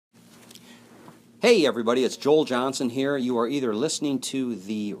Hey everybody, it's Joel Johnson here. You are either listening to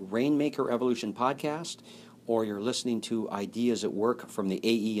the Rainmaker Evolution podcast or you're listening to Ideas at Work from the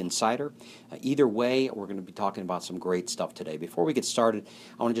AE Insider. Either way, we're going to be talking about some great stuff today. Before we get started,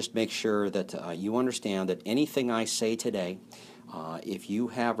 I want to just make sure that you understand that anything I say today, if you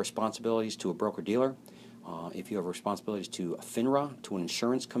have responsibilities to a broker-dealer, if you have responsibilities to FINRA, to an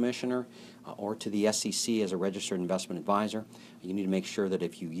insurance commissioner, or to the SEC as a registered investment advisor, you need to make sure that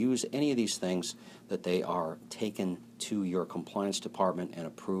if you use any of these things, that they are taken to your compliance department and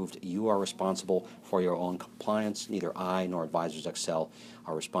approved. You are responsible for your own compliance. Neither I nor Advisors Excel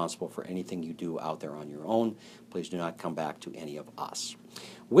are responsible for anything you do out there on your own. Please do not come back to any of us.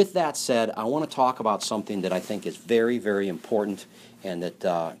 With that said, I want to talk about something that I think is very, very important and that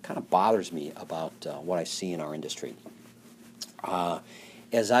kind of bothers me about what I see in our industry.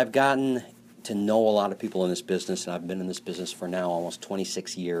 As I've gotten to know a lot of people in this business, and I've been in this business for now almost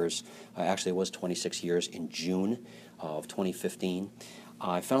 26 years. Actually, it was 26 years in June of 2015.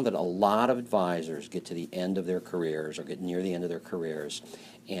 I found that a lot of advisors get to the end of their careers or get near the end of their careers,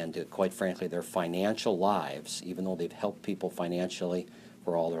 and quite frankly, their financial lives, even though they've helped people financially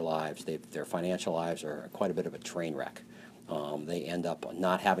for all their lives, their financial lives are quite a bit of a train wreck. They end up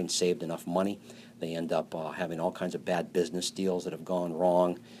not having saved enough money. They end up having all kinds of bad business deals that have gone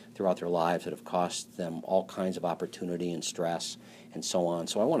wrong throughout their lives that have cost them all kinds of opportunity and stress and so on.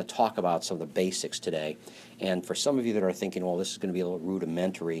 So I want to talk about some of the basics today. And for some of you that are thinking, well, this is going to be a little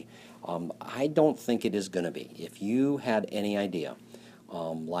rudimentary, I don't think it is going to be. If you had any idea,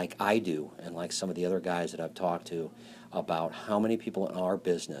 like I do and like some of the other guys that I've talked to, about how many people in our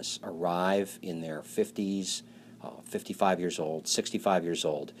business arrive in their 50s, 55 years old, 65 years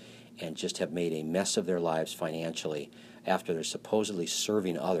old, and just have made a mess of their lives financially after they're supposedly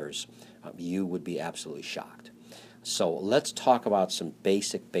serving others, you would be absolutely shocked. So let's talk about some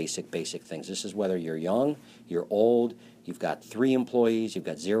basic things. This is whether you're young, you're old, you've got 3 employees, you've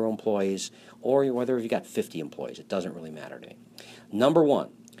got 0 employees, or whether you've got 50 employees. It doesn't really matter to me. Number 1,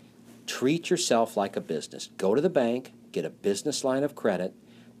 treat yourself like a business. Go to the bank, get a business line of credit,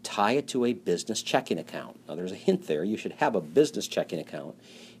 tie it to a business checking account. Now, there's a hint there. You should have a business checking account.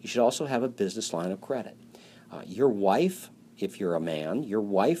 You should also have a business line of credit. Your wife, if you're a man, your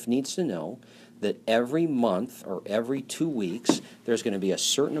wife needs to know that every month or every 2 weeks, there's going to be a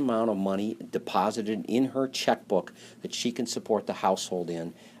certain amount of money deposited in her checkbook that she can support the household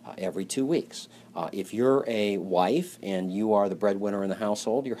in every 2 weeks. If you're a wife and you are the breadwinner in the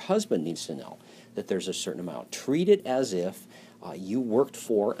household, your husband needs to know that there's a certain amount. Treat it as if you worked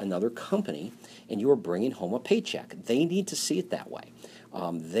for another company and you are bringing home a paycheck. They need to see it that way.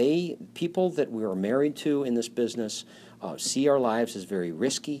 People that we are married to in this business see our lives as very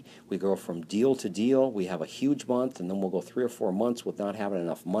risky. We go from deal to deal. We have a huge month, and then we'll go 3 or 4 months with not having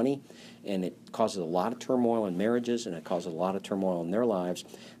enough money, and it causes a lot of turmoil in marriages, and it causes a lot of turmoil in their lives.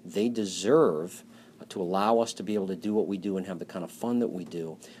 They deserve to allow us to be able to do what we do and have the kind of fun that we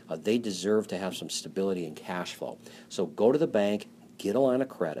do. They deserve to have some stability and cash flow. So go to the bank, get a line of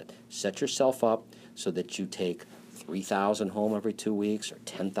credit, set yourself up so that you take $3,000 home every 2 weeks or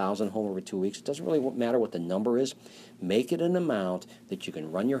 $10,000 home every 2 weeks. It doesn't really matter what the number is. Make it an amount that you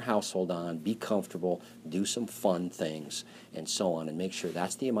can run your household on, be comfortable, do some fun things, and so on, and make sure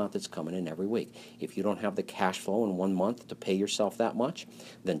that's the amount that's coming in every week. If you don't have the cash flow in 1 month to pay yourself that much,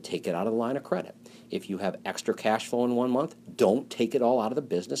 then take it out of the line of credit. If you have extra cash flow in 1 month, don't take it all out of the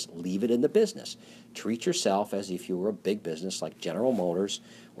business. Leave it in the business. Treat yourself as if you were a big business like General Motors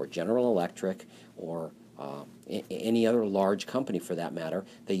or General Electric or any other large company for that matter.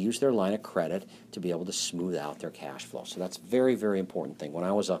 They use their line of credit to be able to smooth out their cash flow. So that's a very, very important thing. When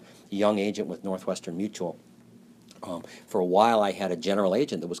I was a young agent with Northwestern Mutual, for a while I had a general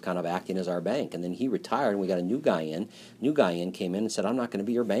agent that was kind of acting as our bank, and then he retired and we got a new guy in. Came in and said, I'm not going to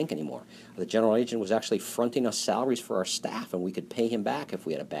be your bank anymore. The general agent was actually fronting us salaries for our staff, and we could pay him back if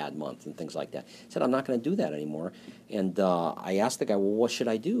we had a bad month and things like that. He said, I'm not going to do that anymore. And I asked the guy, well, what should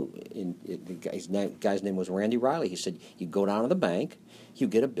I do? And the guy's name was Randy Riley. He said, you go down to the bank, you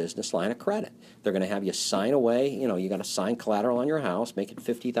get a business line of credit. They're going to have you sign away, you got to sign collateral on your house, make it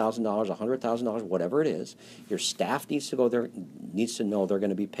 $50,000, $100,000, whatever it is. Your staff needs to go there, needs to know they're going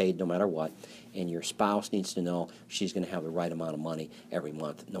to be paid no matter what, and your spouse needs to know she's going to have the right amount of money every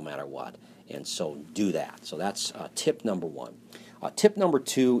month no matter what. And so do that. So that's tip number 1. Tip number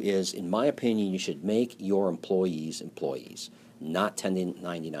 2 is, in my opinion, you should make your employees, not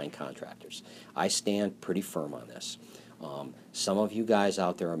 1099 contractors. I stand pretty firm on this. Some of you guys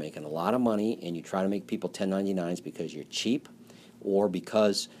out there are making a lot of money, and you try to make people 1099s because you're cheap or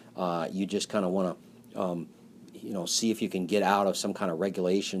because you just kind of want to see if you can get out of some kind of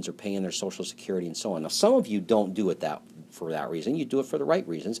regulations or paying their Social Security and so on. Now, some of you don't do it for that reason. You do it for the right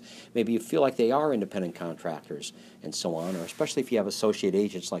reasons. Maybe you feel like they are independent contractors and so on, or especially if you have associate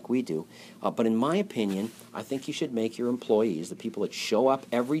agents like we do. But in my opinion, I think you should make your employees, the people that show up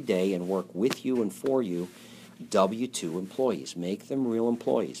every day and work with you and for you, W-2 employees. Make them real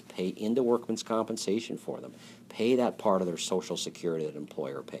employees. Pay into workman's compensation for them. Pay that part of their Social Security that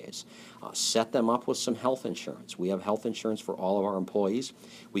employer pays. Set them up with some health insurance. We have health insurance for all of our employees.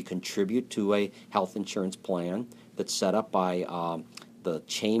 We contribute to a health insurance plan that's set up by the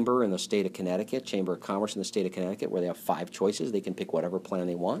Chamber in the state of Connecticut, Chamber of Commerce in the state of Connecticut, where they have 5 choices. They can pick whatever plan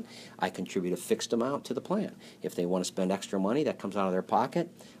they want. I contribute a fixed amount to the plan. If they want to spend extra money, that comes out of their pocket.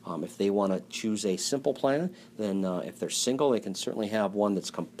 If they want to choose a simple plan, then if they're single, they can certainly have one that's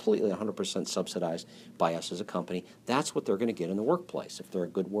completely 100% subsidized by us as a company. That's what they're going to get in the workplace if they're a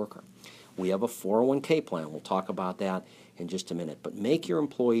good worker. We have a 401k plan. We'll talk about that in just a minute. But make your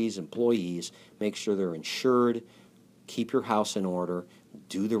employees. Make sure they're insured. Keep your house in order.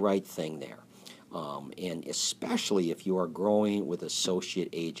 Do the right thing there. And especially if you are growing with associate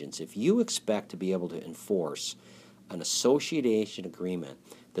agents. If you expect to be able to enforce an associate agent agreement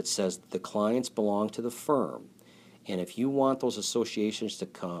that says the clients belong to the firm, and if you want those associations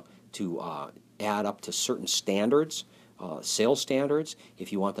to add up to certain standards, sales standards,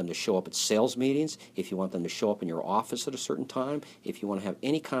 if you want them to show up at sales meetings, if you want them to show up in your office at a certain time, if you want to have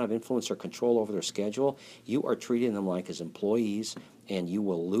any kind of influence or control over their schedule, you are treating them like as employees, and you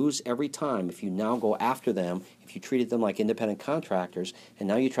will lose every time if you now go after them, if you treated them like independent contractors, and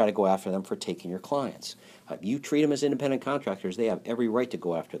now you try to go after them for taking your clients. If you treat them as independent contractors, they have every right to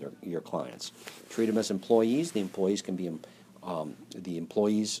go after your clients. Treat them as employees. The employees can be the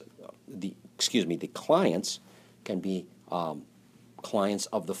clients can be clients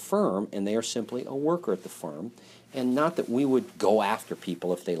of the firm, and they are simply a worker at the firm. And not that we would go after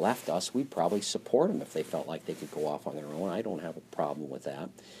people if they left us. We'd probably support them if they felt like they could go off on their own. I don't have a problem with that.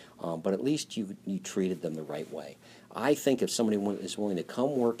 But at least you treated them the right way. I think if somebody is willing to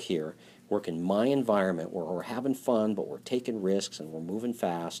come work here, work in my environment where we're having fun, but we're taking risks and we're moving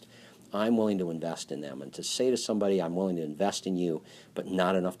fast, I'm willing to invest in them. And to say to somebody, I'm willing to invest in you, but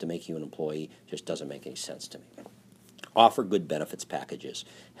not enough to make you an employee, just doesn't make any sense to me. Offer good benefits packages,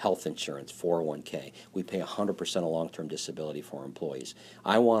 health insurance, 401k. We pay 100% of long-term disability for our employees.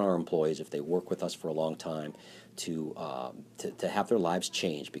 I want our employees, if they work with us for a long time, to have their lives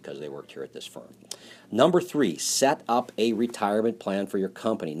change because they worked here at this firm. Number 3, set up a retirement plan for your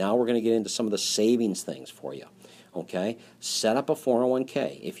company. Now we're going to get into some of the savings things for you. Okay? Set up a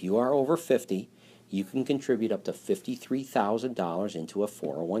 401k. If you are over 50, you can contribute up to $53,000 into a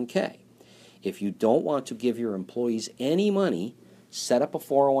 401k. If you don't want to give your employees any money, set up a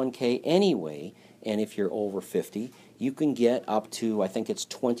 401k anyway, and if you're over 50, you can get up to, I think it's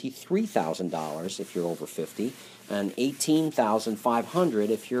 $23,000 if you're over 50, and $18,500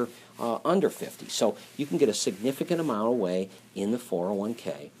 if you're under 50. So you can get a significant amount away in the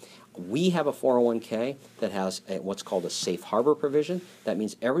 401k. We have a 401k that has what's called a safe harbor provision. That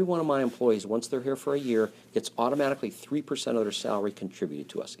means every one of my employees, once they're here for a year, gets automatically 3% of their salary contributed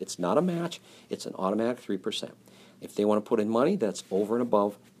to us. It's not a match. It's an automatic 3%. If they want to put in money, that's over and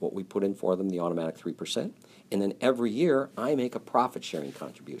above what we put in for them, the automatic 3%. And then every year, I make a profit-sharing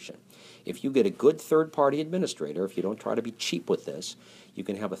contribution. If you get a good third-party administrator, if you don't try to be cheap with this, you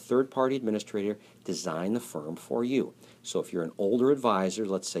can have a third-party administrator design the firm for you. So if you're an older advisor,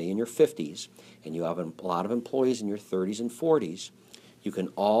 let's say in your 50s, and you have a lot of employees in your 30s and 40s, you can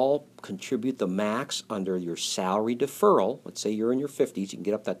all contribute the max under your salary deferral. Let's say you're in your 50s, you can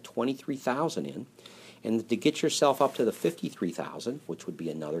get up that $23,000 in. And to get yourself up to the $53,000, which would be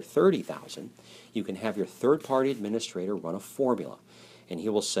another $30,000, you can have your third-party administrator run a formula. And he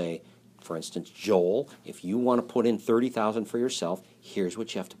will say, for instance, Joel, if you want to put in $30,000 for yourself, here's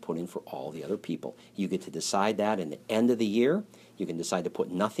what you have to put in for all the other people. You get to decide that in the end of the year. You can decide to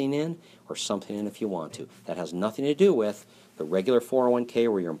put nothing in or something in if you want to. That has nothing to do with the regular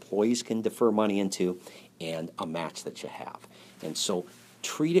 401k where your employees can defer money into and a match that you have. And so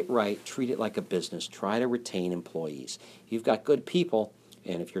treat it right. Treat it like a business. Try to retain employees. If you've got good people,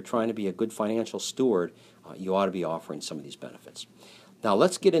 and if you're trying to be a good financial steward, you ought to be offering some of these benefits. Now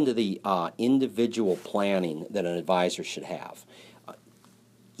let's get into the individual planning that an advisor should have.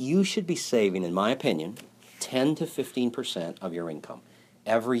 You should be saving, in my opinion, 10 to 15% of your income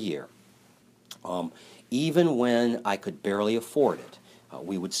every year. Even when I could barely afford it,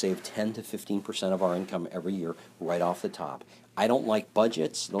 we would save 10 to 15% of our income every year right off the top. I don't like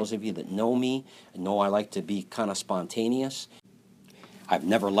budgets. Those of you that know me know I like to be kind of spontaneous. I've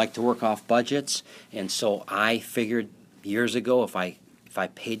never liked to work off budgets, and so I figured years ago if I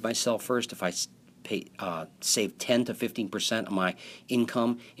paid myself first, if I save 10 to 15% of my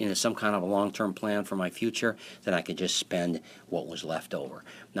income into some kind of a long-term plan for my future, then I could just spend what was left over.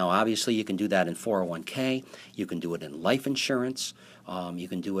 Now, obviously, you can do that in 401k. You can do it in life insurance. You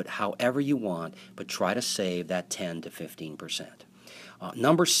can do it however you want, but try to save that 10 to 15%.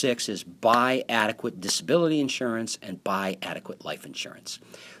 Number 6 is buy adequate disability insurance and buy adequate life insurance.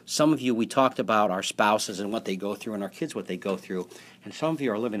 Some of you, we talked about our spouses and what they go through and our kids what they go through, and some of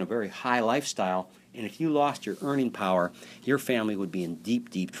you are living a very high lifestyle, and if you lost your earning power, your family would be in deep,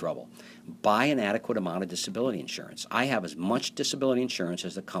 deep trouble. Buy an adequate amount of disability insurance. I have as much disability insurance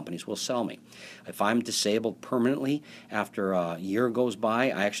as the companies will sell me. If I'm disabled permanently, after a year goes by,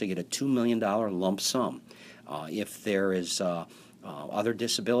 I actually get a $2 million lump sum. If there is other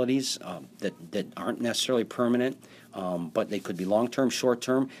disabilities that aren't necessarily permanent, but they could be long-term,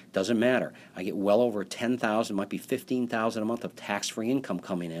 short-term, doesn't matter. I get well over $10,000, might be $15,000 a month of tax-free income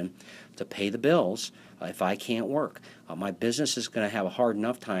coming in to pay the bills if I can't work. My business is going to have a hard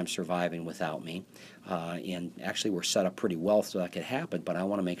enough time surviving without me, and actually we're set up pretty well so that could happen, but I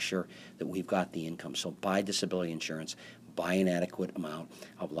want to make sure that we've got the income. So buy disability insurance, buy an adequate amount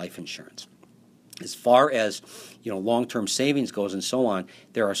of life insurance. As far as long-term savings goes and so on,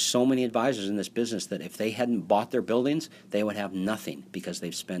 there are so many advisors in this business that if they hadn't bought their buildings, they would have nothing because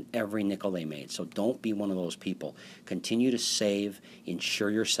they've spent every nickel they made. So don't be one of those people. Continue to save, insure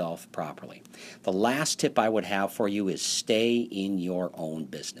yourself properly. The last tip I would have for you is stay in your own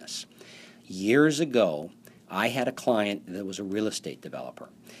business. Years ago, I had a client that was a real estate developer.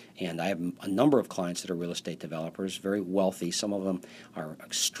 And I have a number of clients that are real estate developers, very wealthy. Some of them are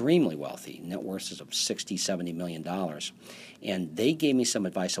extremely wealthy, net worths of $60, $70 million. And they gave me some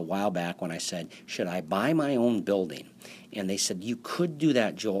advice a while back when I said, should I buy my own building? And they said, you could do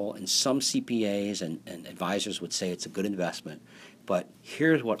that, Joel, and some CPAs and advisors would say it's a good investment. But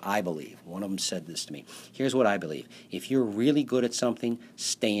here's what I believe. One of them said this to me. Here's what I believe. If you're really good at something,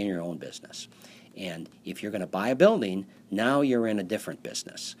 stay in your own business. And if you're going to buy a building, now you're in a different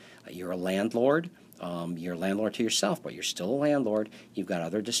business. You're a landlord. You're a landlord to yourself, but you're still a landlord. You've got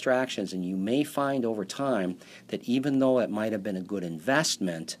other distractions, and you may find over time that even though it might have been a good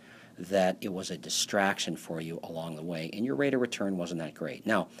investment, that it was a distraction for you along the way, and your rate of return wasn't that great.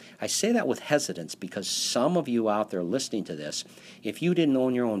 Now, I say that with hesitance because some of you out there listening to this, if you didn't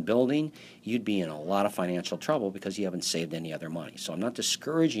own your own building, you'd be in a lot of financial trouble because you haven't saved any other money. So I'm not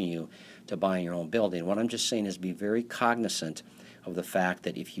discouraging you to buy your own building. What I'm just saying is be very cognizant of the fact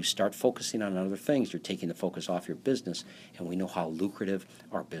that if you start focusing on other things, you're taking the focus off your business, and we know how lucrative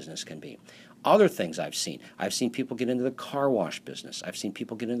our business can be. Other things I've seen people get into the car wash business. I've seen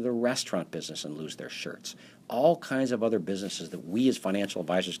people get into the restaurant business and lose their shirts. All kinds of other businesses that we as financial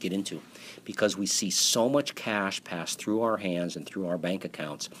advisors get into because we see so much cash pass through our hands and through our bank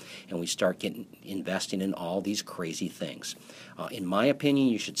accounts, and we start investing in all these crazy things. In my opinion,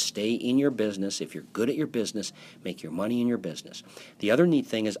 you should stay in your business. If you're good at your business, make your money in your business. The other neat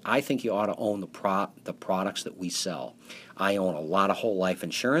thing is I think you ought to own the products that we sell. I own a lot of whole life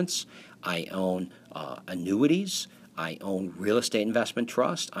insurance. I own annuities. I own real estate investment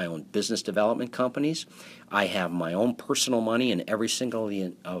trust. I own business development companies. I have my own personal money in every single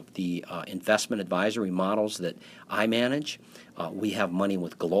of the investment advisory models that I manage. We have money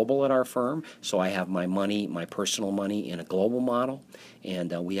with Global at our firm, so I have my money, my personal money in a global model,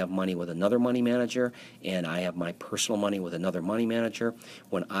 and we have money with another money manager, and I have my personal money with another money manager.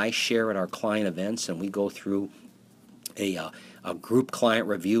 When I share at our client events and we go through a group client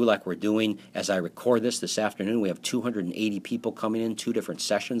review like we're doing as I record this afternoon. We have 280 people coming in, 2 different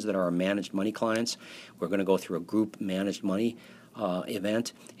sessions that are our managed money clients. We're going to go through a group managed money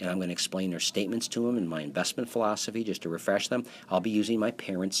event, and I'm going to explain their statements to them and my investment philosophy just to refresh them. I'll be using my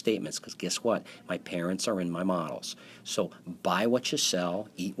parents' statements because guess what? My parents are in my models. So buy what you sell,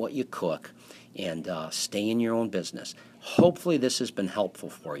 eat what you cook, and stay in your own business. Hopefully this has been helpful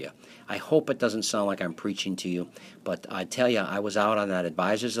for you. I hope it doesn't sound like I'm preaching to you, but I tell you, I was out on that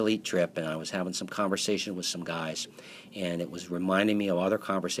Advisors Elite trip, and I was having some conversation with some guys, and it was reminding me of other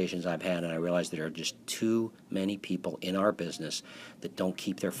conversations I've had, and I realized there are just too many people in our business that don't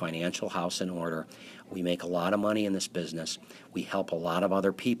keep their financial house in order. We make a lot of money in this business. We help a lot of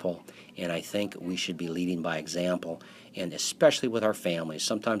other people, and I think we should be leading by example, and especially with our families.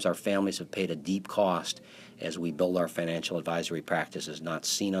 Sometimes our families have paid a deep cost as we build our financial advisory practices, not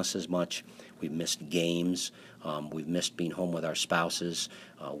seen us as much. We've missed games. We've missed being home with our spouses.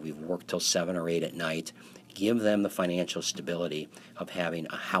 We've worked till 7 or 8 at night. Give them the financial stability of having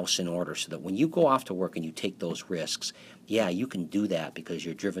a house in order so that when you go off to work and you take those risks, Yeah, you can do that because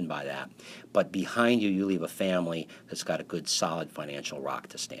you're driven by that. But behind you, you leave a family that's got a good, solid financial rock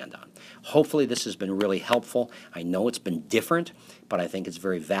to stand on. Hopefully, this has been really helpful. I know it's been different, but I think it's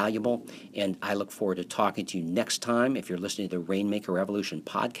very valuable. And I look forward to talking to you next time. If you're listening to the Rainmaker Revolution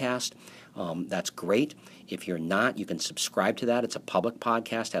podcast, that's great. If you're not, you can subscribe to that. It's a public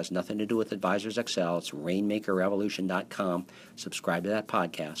podcast, has nothing to do with Advisors Excel. It's rainmakerrevolution.com. Subscribe to that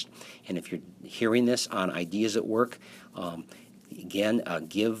podcast. And if you're hearing this on Ideas at Work, again,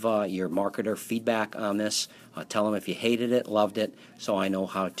 give your marketer feedback on this. Tell them if you hated it, loved it, so I know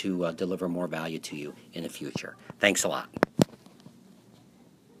how to deliver more value to you in the future. Thanks a lot.